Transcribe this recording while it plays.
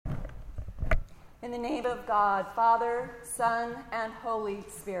In the name of God, Father, Son, and Holy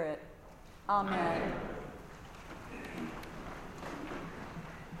Spirit. Amen.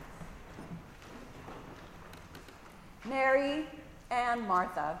 Mary and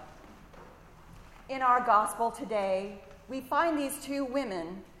Martha. In our gospel today, we find these two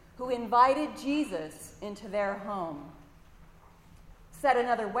women who invited Jesus into their home. Said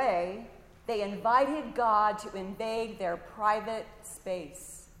another way, they invited God to invade their private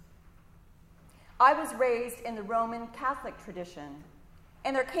space. I was raised in the Roman Catholic tradition,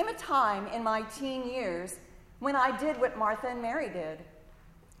 and there came a time in my teen years when I did what Martha and Mary did.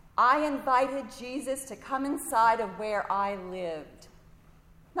 I invited Jesus to come inside of where I lived.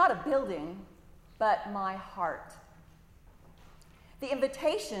 Not a building, but my heart. The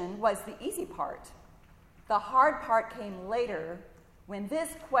invitation was the easy part. The hard part came later when this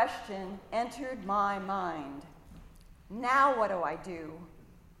question entered my mind. Now what do I do?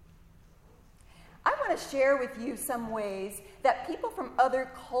 I want to share with you some ways that people from other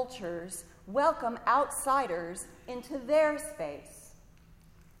cultures welcome outsiders into their space.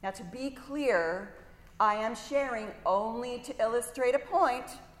 Now, to be clear, I am sharing only to illustrate a point,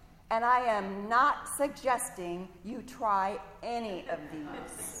 and I am not suggesting you try any of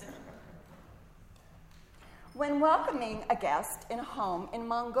these. When welcoming a guest in a home in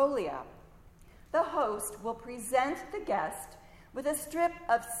Mongolia, the host will present the guest with a strip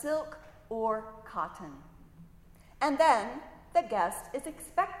of silk or cotton. And then the guest is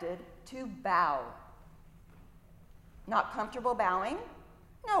expected to bow. Not comfortable bowing?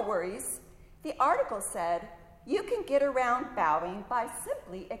 No worries. The article said you can get around bowing by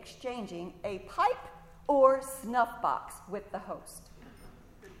simply exchanging a pipe or snuff box with the host.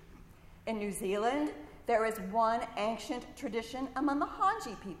 In New Zealand, there is one ancient tradition among the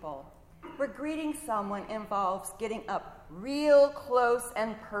Hanji people where greeting someone involves getting up real close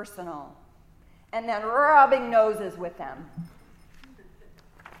and personal, and then rubbing noses with them.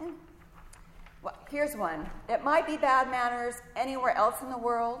 Well, here's one. It might be bad manners anywhere else in the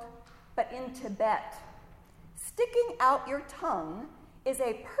world, but in Tibet, sticking out your tongue is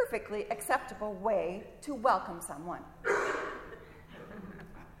a perfectly acceptable way to welcome someone.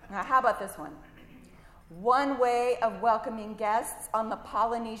 Now, how about this one? One way of welcoming guests on the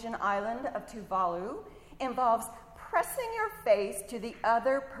Polynesian island of Tuvalu involves pressing your face to the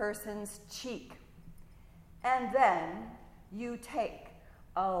other person's cheek. And then you take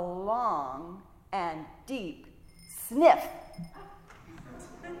a long and deep sniff.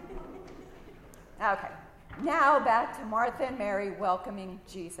 Okay, now back to Martha and Mary welcoming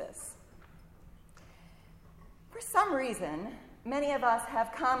Jesus. For some reason, many of us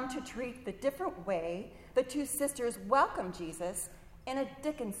have come to treat the different way the two sisters welcome Jesus in a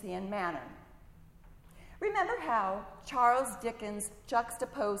Dickensian manner. Remember how Charles Dickens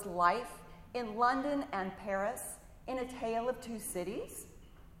juxtaposed life in London and Paris in A Tale of Two Cities?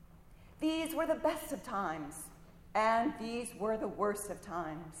 These were the best of times, and these were the worst of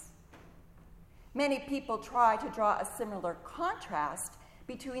times. Many people try to draw a similar contrast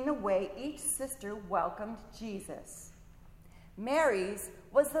between the way each sister welcomed Jesus. Mary's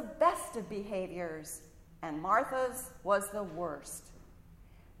was the best of behaviors, and Martha's was the worst.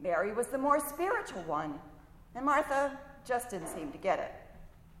 Mary was the more spiritual one, and Martha just didn't seem to get it.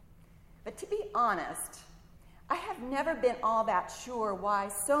 But to be honest, I have never been all that sure why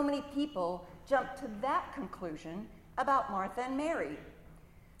so many people jump to that conclusion about Martha and Mary.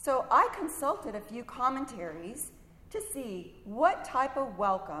 So I consulted a few commentaries to see what type of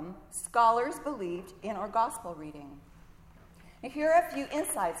welcome scholars believed in our gospel reading. Now, here are a few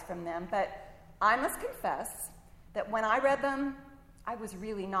insights from them, but I must confess that when I read them, I was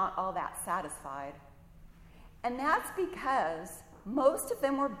really not all that satisfied. And that's because most of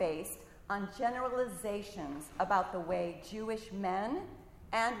them were based on generalizations about the way Jewish men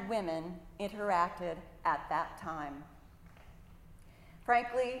and women interacted at that time.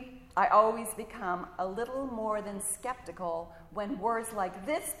 Frankly, I always become a little more than skeptical when words like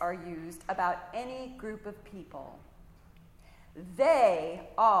this are used about any group of people. They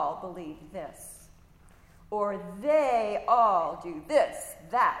all believe this, or they all do this,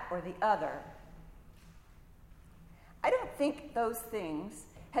 that, or the other. I don't think those things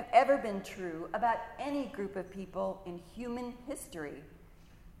have ever been true about any group of people in human history.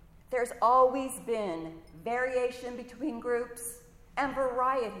 There's always been variation between groups and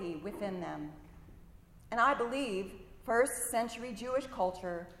variety within them. And I believe first-century Jewish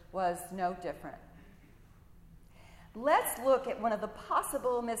culture was no different. Let's look at one of the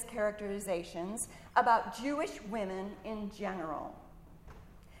possible mischaracterizations about Jewish women in general.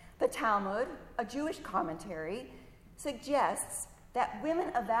 The Talmud, a Jewish commentary, suggests that women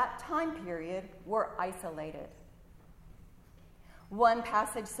of that time period were isolated. One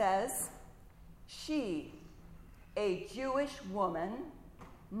passage says, "She, a Jewish woman,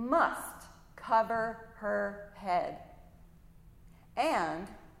 must cover her head. And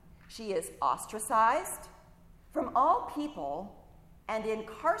she is ostracized from all people and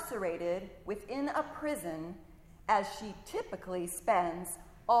incarcerated within a prison, as she typically spends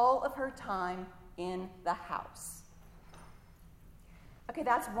all of her time in the house." Okay,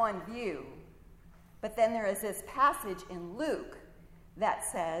 that's one view. But then there is this passage in Luke that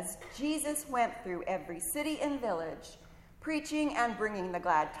says, "Jesus went through every city and village, preaching and bringing the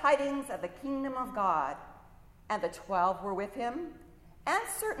glad tidings of the kingdom of God. And the 12 were with him, and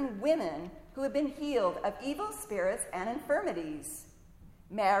certain women who had been healed of evil spirits and infirmities.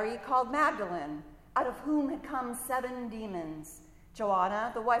 Mary called Magdalene, out of whom had come 7 demons,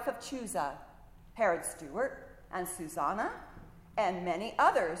 Joanna, the wife of Chuza, Herod's steward, and Susanna, and many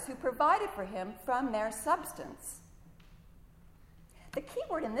others who provided for him from their substance." The key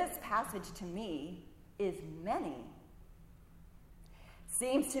word in this passage to me is many.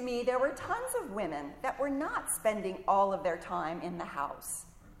 Seems to me there were tons of women that were not spending all of their time in the house.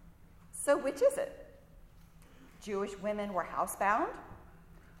 So which is it? Jewish women were housebound?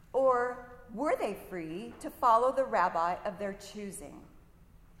 Or were they free to follow the rabbi of their choosing?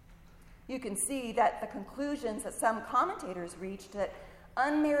 You can see that the conclusions that some commentators reached, that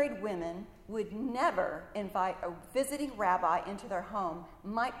unmarried women would never invite a visiting rabbi into their home,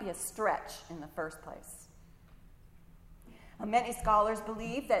 might be a stretch in the first place. Many scholars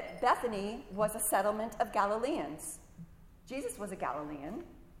believe that Bethany was a settlement of Galileans. Jesus was a Galilean.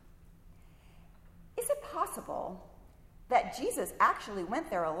 Is it possible that Jesus actually went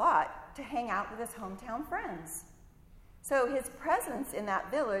there a lot to hang out with his hometown friends? So his presence in that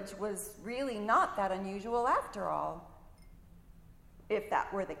village was really not that unusual after all. If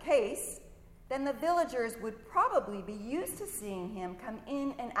that were the case, then the villagers would probably be used to seeing him come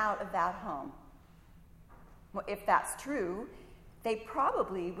in and out of that home. Well, if that's true, they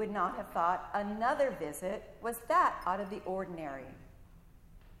probably would not have thought another visit was that out of the ordinary.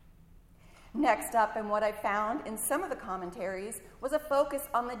 Next up, and what I found in some of the commentaries, was a focus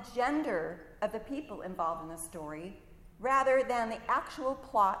on the gender of the people involved in the story, rather than the actual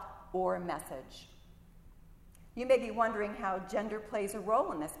plot or message. You may be wondering how gender plays a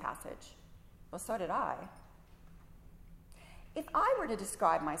role in this passage. Well, so did I. If I were to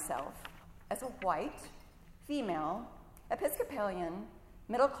describe myself as a white, female, Episcopalian,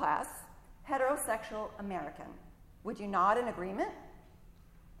 middle class, heterosexual American, would you nod in agreement?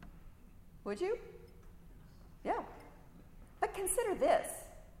 Would you? Yeah. But consider this.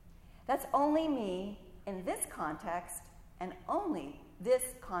 That's only me in this context, and only this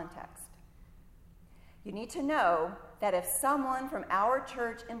context. You need to know that if someone from our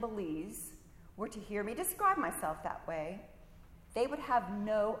church in Belize were to hear me describe myself that way, they would have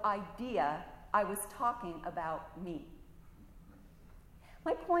no idea I was talking about me.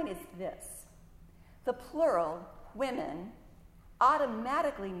 My point is this. The plural, women,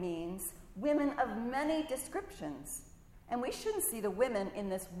 automatically means women of many descriptions, and we shouldn't see the women in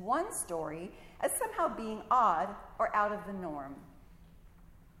this one story as somehow being odd or out of the norm.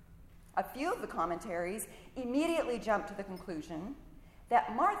 A few of the commentaries immediately jump to the conclusion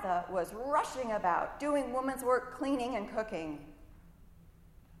that Martha was rushing about doing woman's work, cleaning and cooking.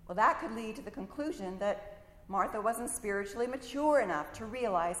 Well, that could lead to the conclusion that Martha wasn't spiritually mature enough to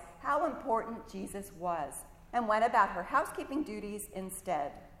realize how important Jesus was and went about her housekeeping duties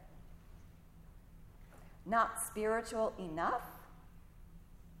instead. Not spiritual enough?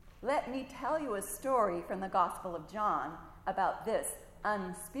 Let me tell you a story from the Gospel of John about this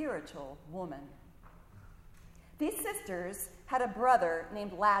unspiritual woman. These sisters had a brother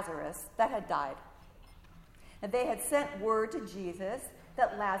named Lazarus that had died. And they had sent word to Jesus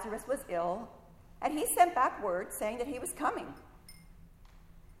that Lazarus was ill, and he sent back word saying that he was coming.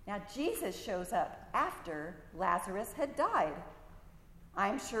 Now, Jesus shows up after Lazarus had died.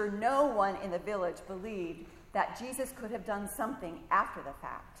 I'm sure no one in the village believed that Jesus could have done something after the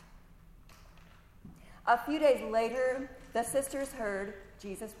fact. A few days later, the sisters heard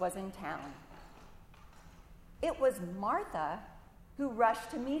Jesus was in town. It was Martha who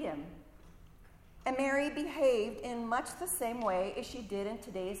rushed to meet him. And Mary behaved in much the same way as she did in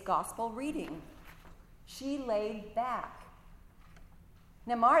today's gospel reading. She laid back.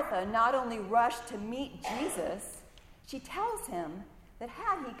 Now, Martha not only rushed to meet Jesus, she tells him that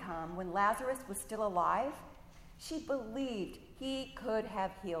had he come when Lazarus was still alive, she believed he could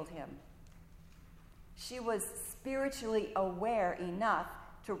have healed him. She was spiritually aware enough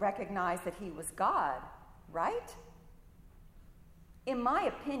to recognize that he was God, right? In my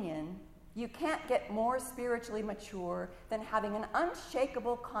opinion, you can't get more spiritually mature than having an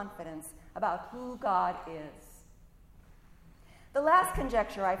unshakable confidence about who God is. The last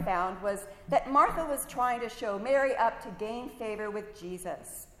conjecture I found was that Martha was trying to show Mary up to gain favor with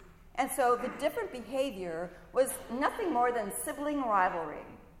Jesus. And so the different behavior was nothing more than sibling rivalry.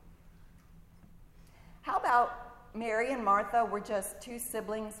 How about Mary and Martha were just two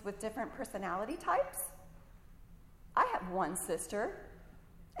siblings with different personality types? I have one sister,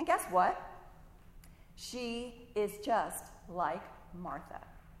 and guess what? She is just like Martha.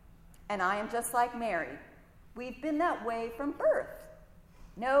 And I am just like Mary. We've been that way from birth.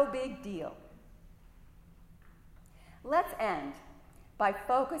 No big deal. Let's end by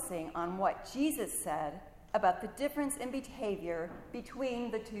focusing on what Jesus said about the difference in behavior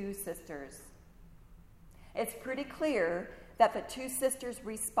between the two sisters. It's pretty clear that the two sisters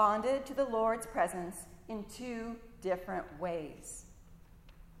responded to the Lord's presence in two different ways.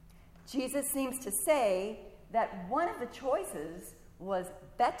 Jesus seems to say that one of the choices was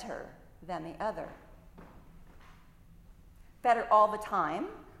better than the other. Better all the time,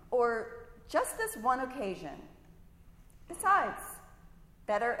 or just this one occasion? Besides,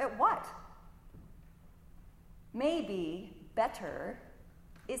 better at what? Maybe better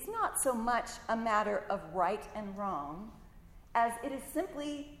is not so much a matter of right and wrong as it is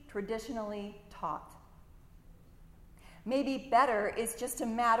simply traditionally taught. Maybe better is just a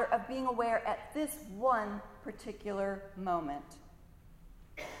matter of being aware at this one particular moment.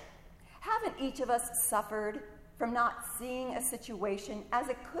 Haven't each of us suffered from not seeing a situation as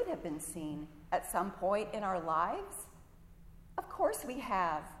it could have been seen at some point in our lives? Of course we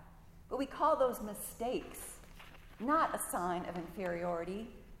have, but we call those mistakes, not a sign of inferiority.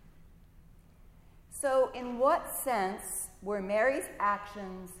 So in what sense were Mary's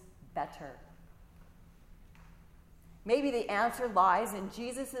actions better? Maybe the answer lies in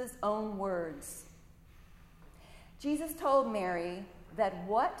Jesus' own words. Jesus told Mary that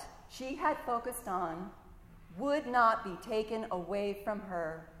what she had focused on would not be taken away from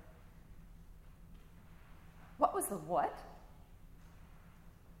her. What was the what?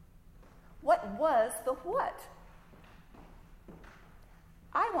 What was the what?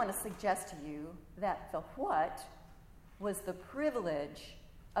 I want to suggest to you that the what was the privilege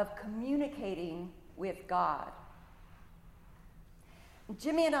of communicating with God.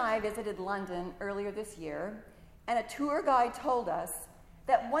 Jimmy and I visited London earlier this year, and a tour guide told us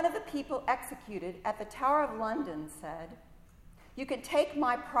that one of the people executed at the Tower of London said, "You can take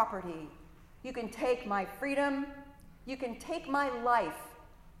my property, you can take my freedom, you can take my life,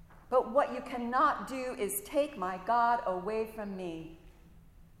 but what you cannot do is take my God away from me."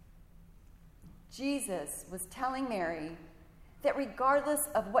 Jesus was telling Mary that regardless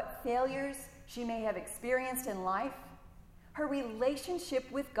of what failures she may have experienced in life, her relationship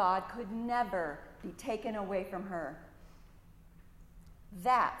with God could never be taken away from her.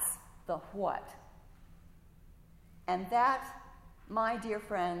 That's the what. And that, my dear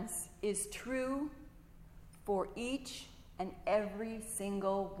friends, is true for each and every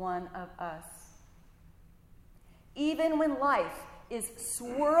single one of us. Even when life is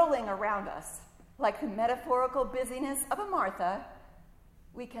swirling around us, like the metaphorical busyness of a Martha,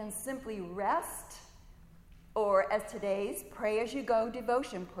 we can simply rest, or as today's Pray As You Go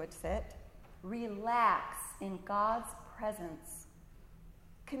devotion puts it, relax in God's presence.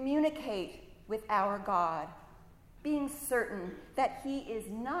 Communicate with our God, being certain that He is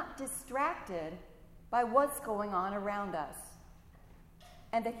not distracted by what's going on around us,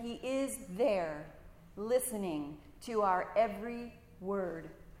 and that He is there listening to our every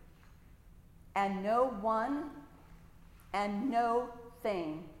word. And no one and no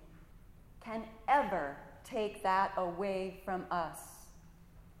thing can ever take that away from us.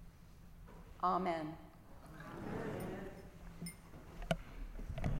 Amen.